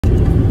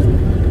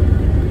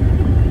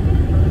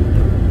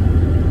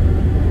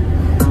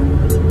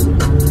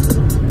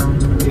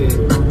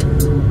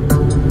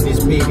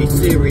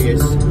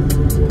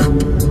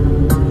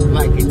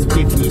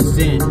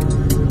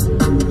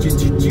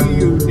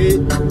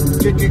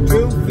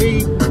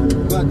Droopy.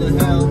 What the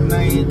hell,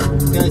 man?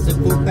 There's a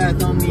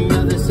footpath on the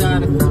other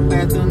side, a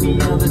footpath on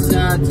the other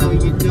side, so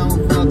you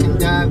don't fucking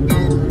dive,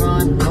 get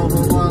run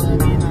over while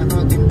I'm in a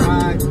fucking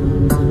ride.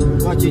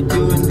 What you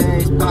doing there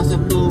is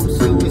possible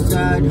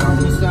suicide,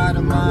 homicide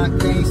on my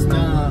case,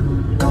 nah,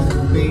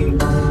 won't be.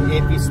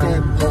 If you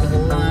step over the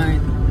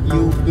line,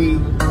 you'll be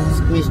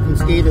squished and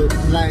skittled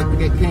like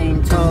a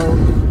cane toad.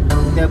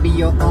 That'll be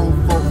your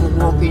own fault for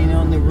walking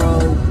on the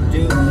road,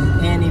 dude.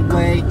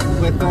 Anyway,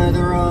 we're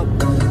further up,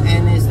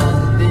 and there's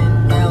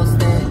nothing else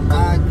that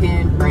I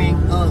can bring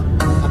up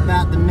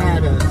about the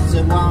matter, so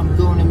I'm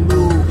gonna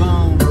move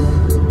on.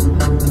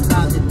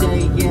 About the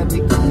day, yeah,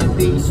 we're gonna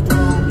be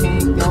strong.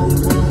 Can't go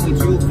wrong with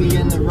Droopy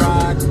and the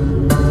rod.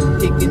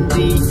 Kicking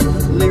these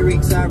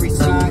lyrics I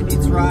recite,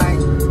 it's right.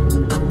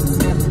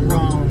 Never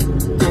wrong,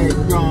 dead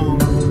gone.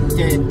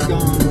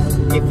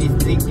 If you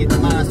think it's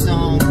my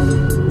song,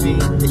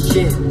 ain't the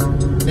shit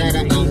that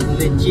I ain't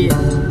legit.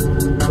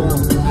 Well,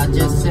 I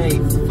just say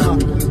fuck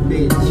you,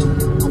 bitch,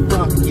 or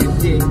fuck your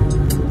dick.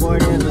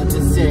 Whatever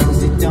the sex,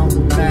 it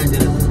don't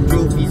matter.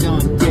 Droopy's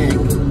on deck,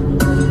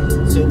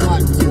 so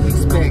what to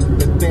expect?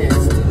 The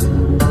best.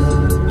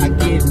 I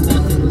give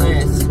nothing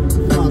less.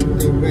 Fuck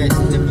the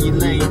rest of you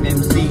lame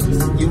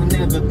MCs. You'll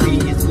never be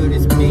as good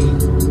as me.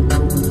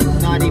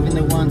 Not even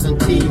the ones on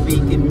TV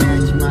can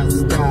match my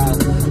style.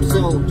 I'm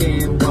so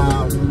damn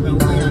wild,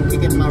 and when I'm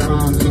kicking my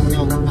rhymes, you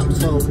know I'm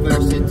so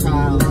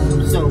versatile.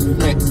 I'm so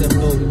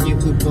flexible, you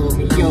could call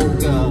me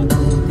yoga,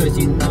 cause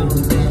you know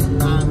that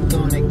I'm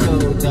gonna go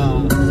the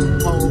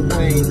whole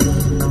way,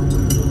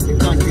 the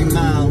country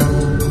mile.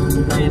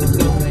 When I'm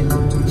going,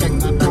 check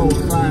my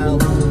profile,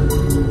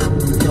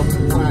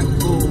 looking quite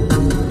cool.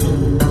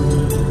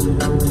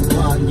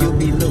 While you'll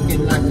be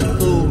looking like a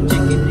fool,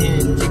 chicken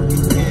head,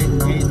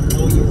 and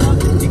all you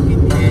other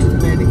chicken heads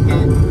better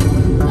get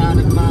out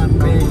of my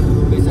bed,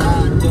 cause I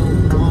don't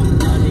want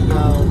none of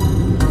y'all.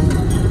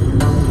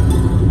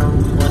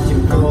 Watch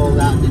him roll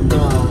out the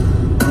door.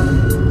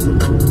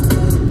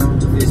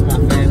 This my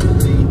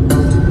family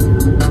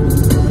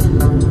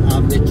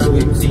of the true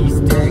MC's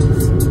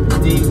decks.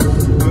 Deep,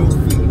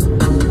 groovy,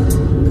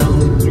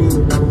 coming through,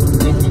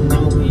 and you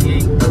know we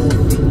ain't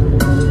goofy.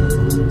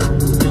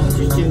 Don't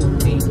you shoot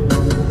me,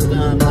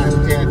 done like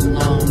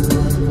Teflon.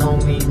 Call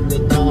me the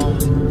dawn.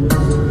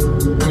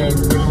 Dead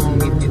wrong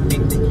if you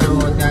think that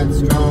you're that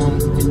strong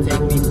to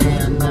take me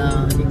down. Now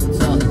you can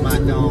suck my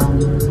dome.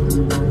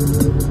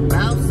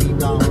 Mousy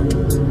dome,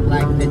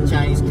 like the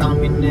Chinese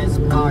Communist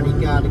Party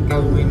got it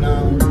going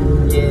on.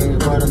 Yeah,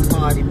 what a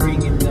party,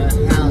 bringing the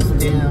house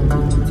down,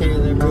 tear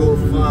the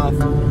roof off,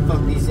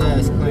 fuck these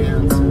ass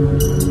clowns.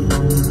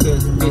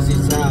 Cause this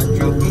is how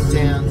Droopy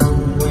sounds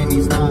when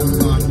he's not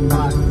on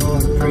pot or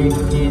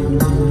drinking.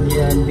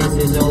 Yeah, this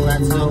is all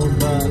that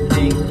sober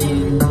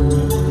thinking.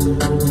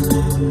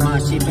 My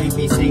shit ain't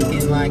be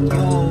sinking like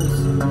yours.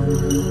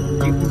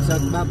 You can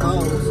suck my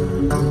balls.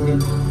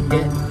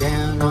 Get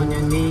down on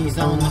your knees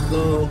on the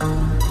floor.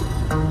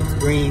 It's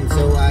green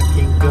so I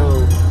can go.